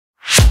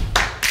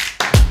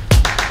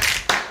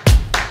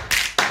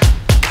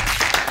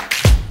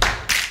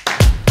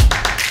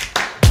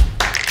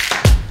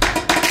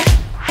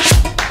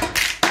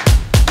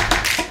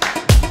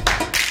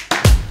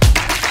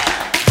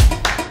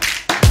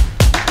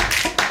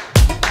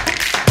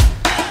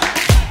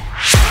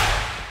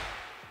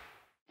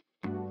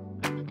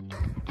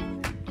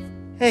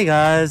Hey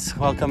guys,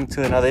 welcome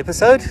to another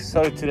episode.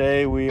 So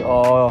today we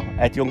are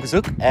at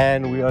Jonkershoek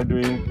and we are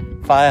doing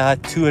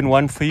FireHut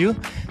 2-in-1 for you.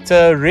 It's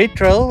a red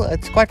trail,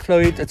 it's quite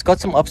flowy, it's got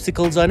some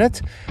obstacles on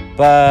it,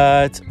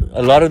 but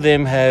a lot of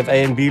them have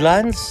A and B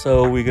lines.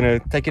 So we're going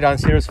to take you down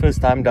Sarah's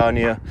first time down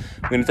here.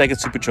 We're going to take it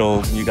super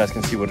chill and you guys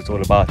can see what it's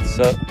all about.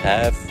 So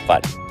have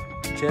fun.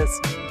 Cheers.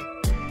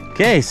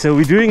 Okay, so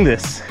we're doing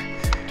this.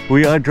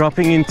 We are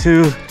dropping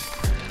into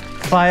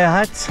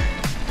FireHut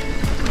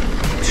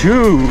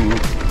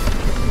 2.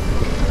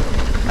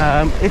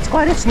 It's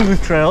quite a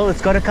smooth trail.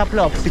 It's got a couple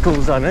of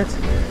obstacles on it.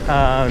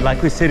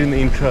 Like we said in the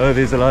intro,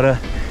 there's a lot of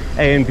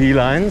A and B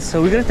lines.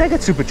 So we're going to take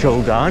it super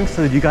chill down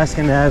so that you guys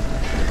can have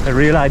a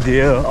real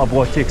idea of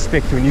what to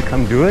expect when you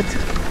come do it.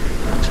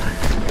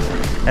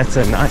 That's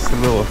a nice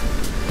little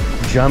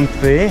jump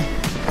there.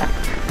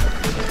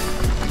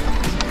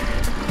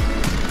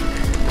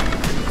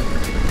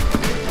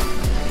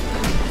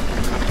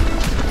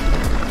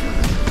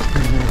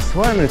 And there's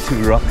one or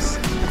two rocks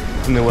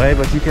in the way,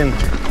 but you can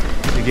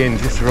again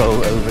just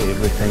roll over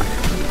everything.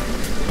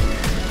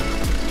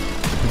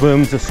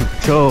 Berms are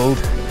super chilled.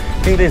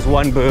 I think there's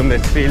one berm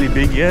that's fairly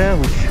big here,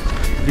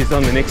 which is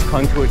on the next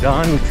contour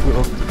down, which we'll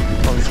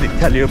obviously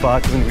tell you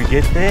about when we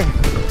get there.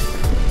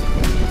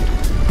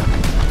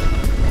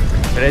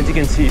 But as you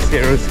can see,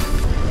 Sarah's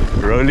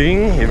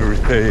rolling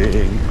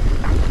everything.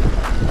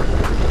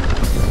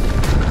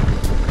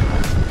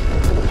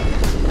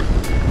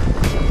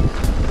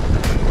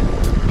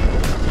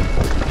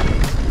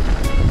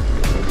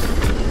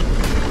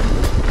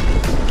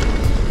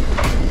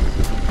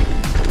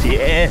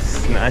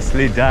 Yes,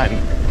 nicely done.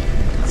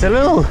 It's a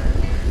little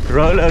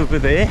roll over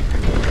there,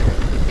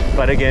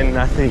 but again,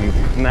 nothing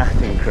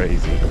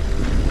crazy.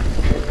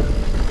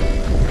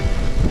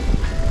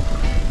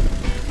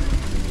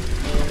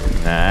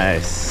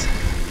 Nice.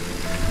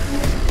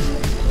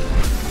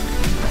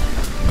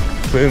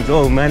 Berm's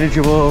all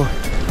manageable.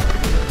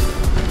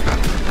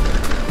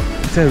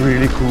 It's a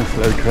really cool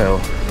flow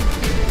trail.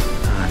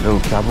 A little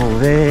double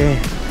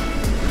there.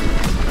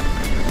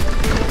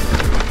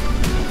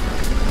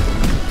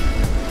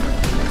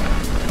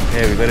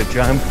 Okay, we've got a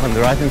jump on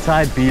the right hand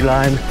side,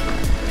 beeline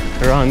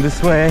around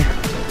this way.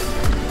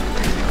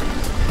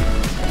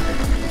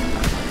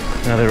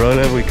 Another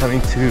rollover, we're coming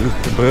to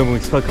the berm we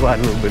spoke about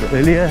a little bit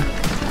earlier.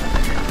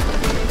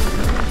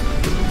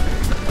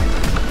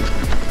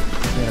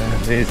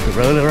 There's the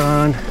roll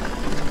around,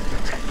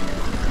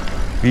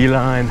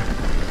 beeline.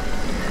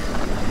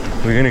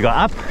 We're gonna go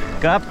up,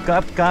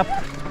 up.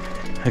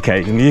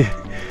 Okay, you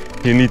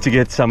need to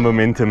get some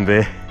momentum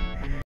there.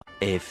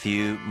 A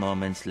few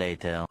moments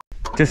later.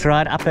 Just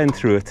ride up and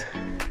through it.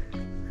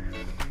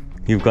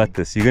 You've got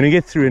this. You're gonna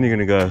get through and you're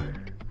gonna go,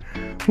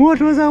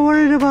 what was I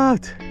worried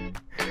about?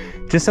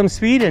 Just some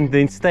speed and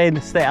then stay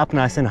up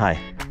nice and high.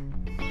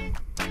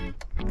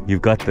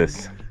 You've got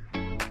this.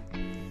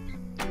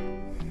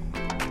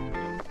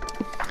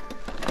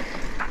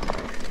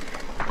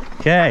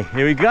 Okay,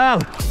 here we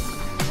go.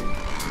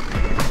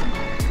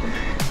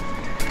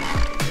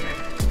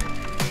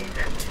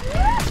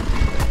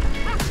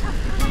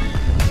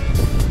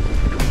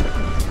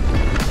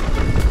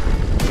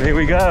 There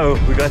we go,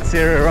 we got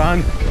Sarah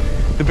around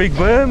the big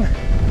berm,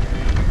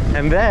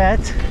 and that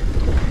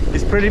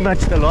is pretty much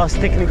the last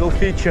technical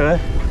feature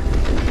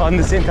on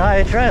this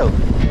entire trail.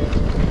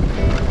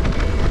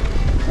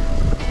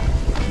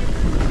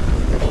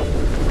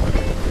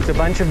 It's a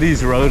bunch of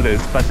these rollers,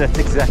 but that's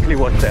exactly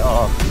what they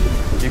are.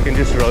 You can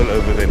just roll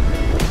over them.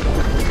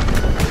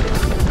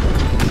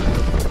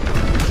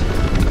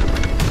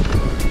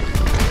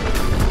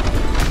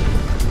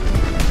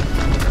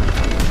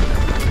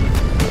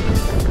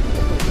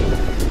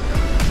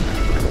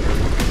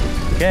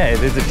 Okay,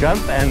 there's a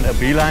jump and a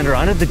beeline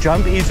around it. The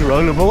jump is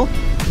rollable,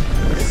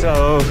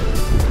 so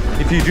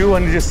if you do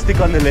want to just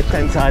stick on the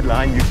left-hand side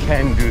line, you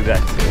can do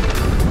that.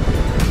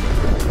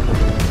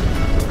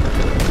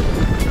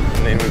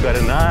 And then we've got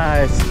a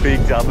nice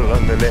big double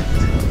on the left.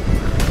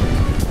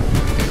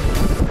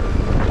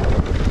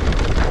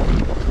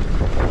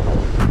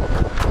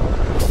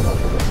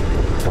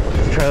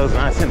 The trail's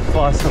nice and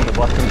fast on the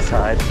bottom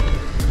side.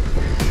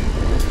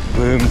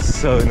 Berm's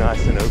so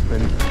nice and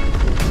open.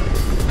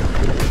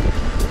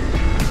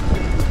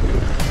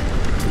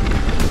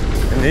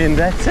 And then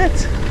that's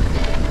it.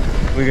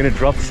 We're going to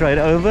drop straight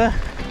over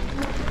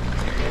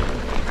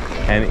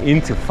and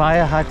into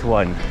FireHut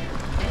 1.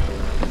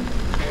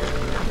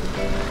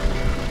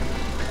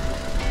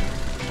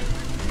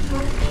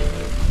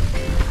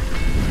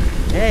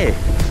 Hey,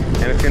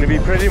 and it's going to be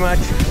pretty much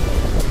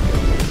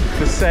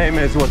the same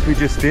as what we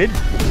just did.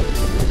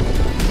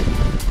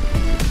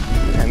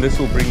 And this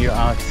will bring you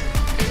out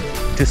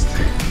just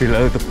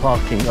below the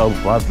parking,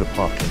 above the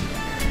parking.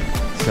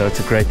 So it's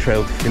a great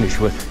trail to finish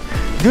with.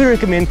 I do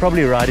recommend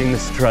probably riding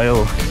this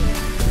trail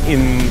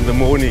in the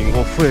morning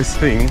or first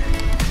thing,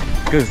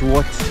 because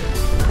what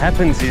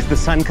happens is the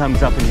sun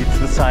comes up and hits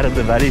the side of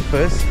the valley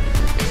first,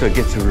 so it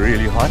gets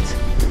really hot.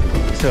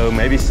 So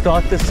maybe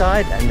start the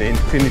side and then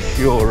finish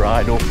your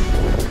ride off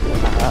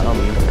on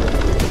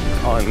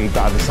the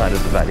other side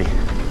of the valley.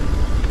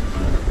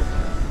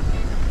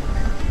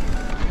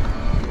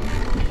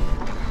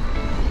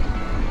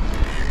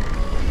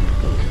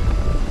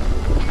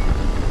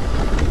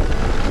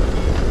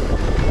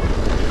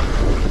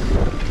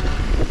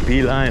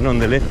 beeline on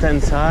the left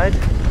hand side.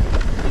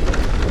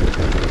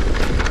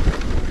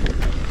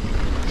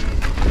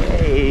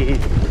 Hey!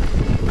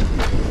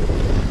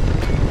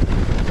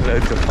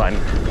 Loads of fun.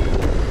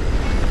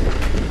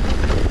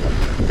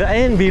 The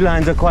A and B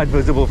lines are quite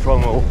visible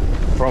from a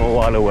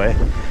while away.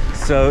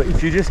 So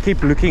if you just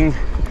keep looking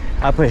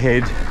up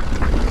ahead,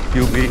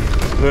 you'll be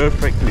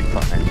perfectly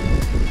fine.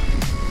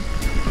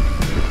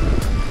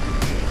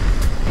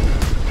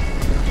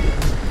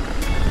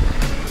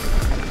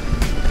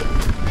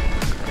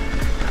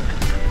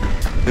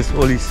 This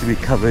all used to be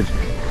covered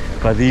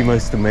by the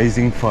most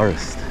amazing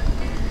forest.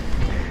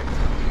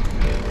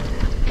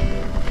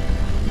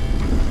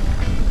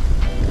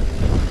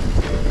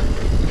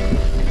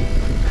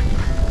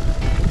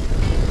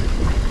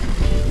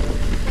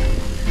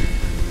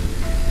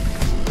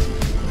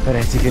 But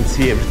as you can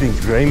see, everything's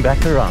growing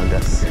back around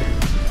us.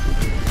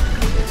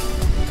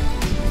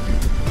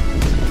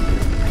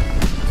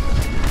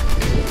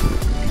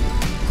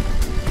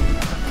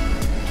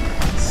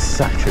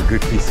 Such a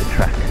good piece of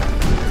track.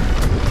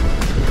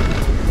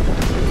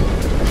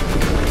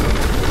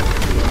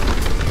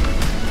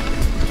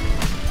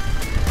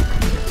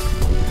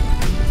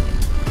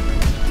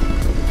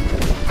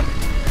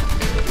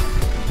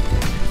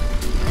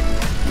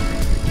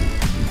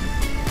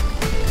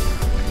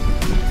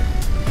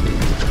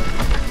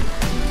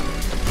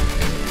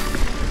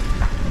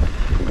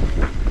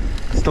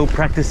 Still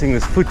practicing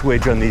this foot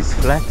wedge on these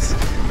flats,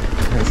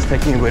 and it's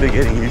taking a bit of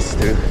getting used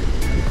to.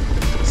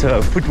 So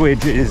a foot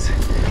wedge is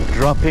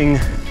dropping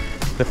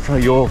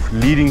your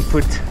leading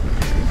foot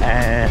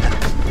and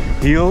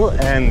heel,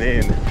 and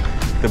then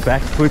the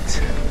back foot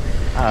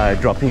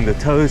dropping the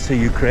toes, so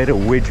you create a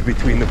wedge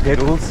between the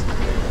pedals,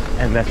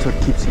 and that's what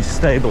keeps you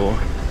stable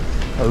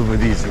over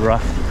these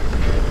rough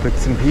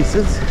bits and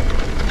pieces.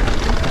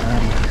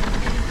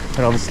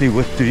 But obviously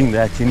with doing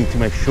that, you need to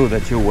make sure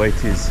that your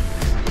weight is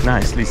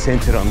nicely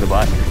centered on the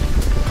bike.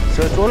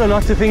 So it's all a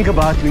lot to think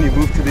about when you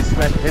move to these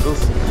flat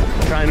pedals,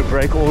 trying to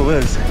break all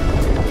those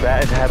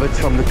bad habits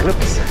from the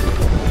clips.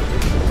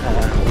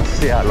 We'll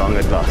see how long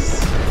it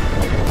lasts.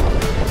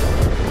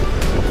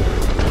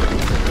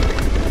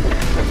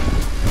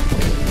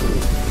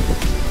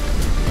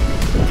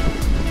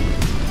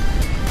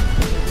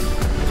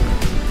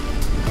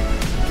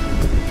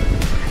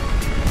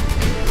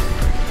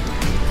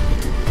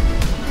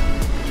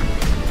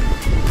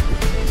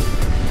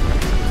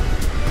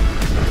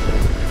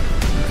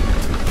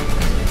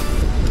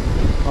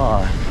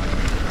 Oh,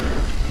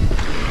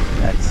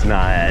 that's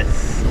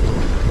nice.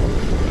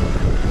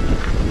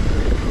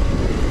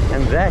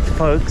 And that,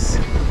 folks,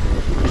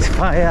 is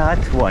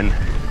FireHut 1.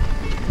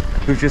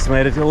 We've just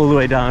made it all the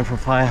way down from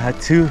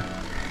FireHut 2.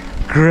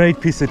 Great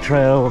piece of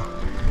trail.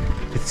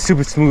 It's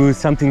super smooth,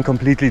 something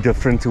completely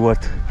different to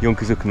what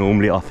Jonkershoek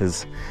normally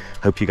offers.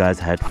 Hope you guys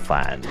had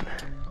fun.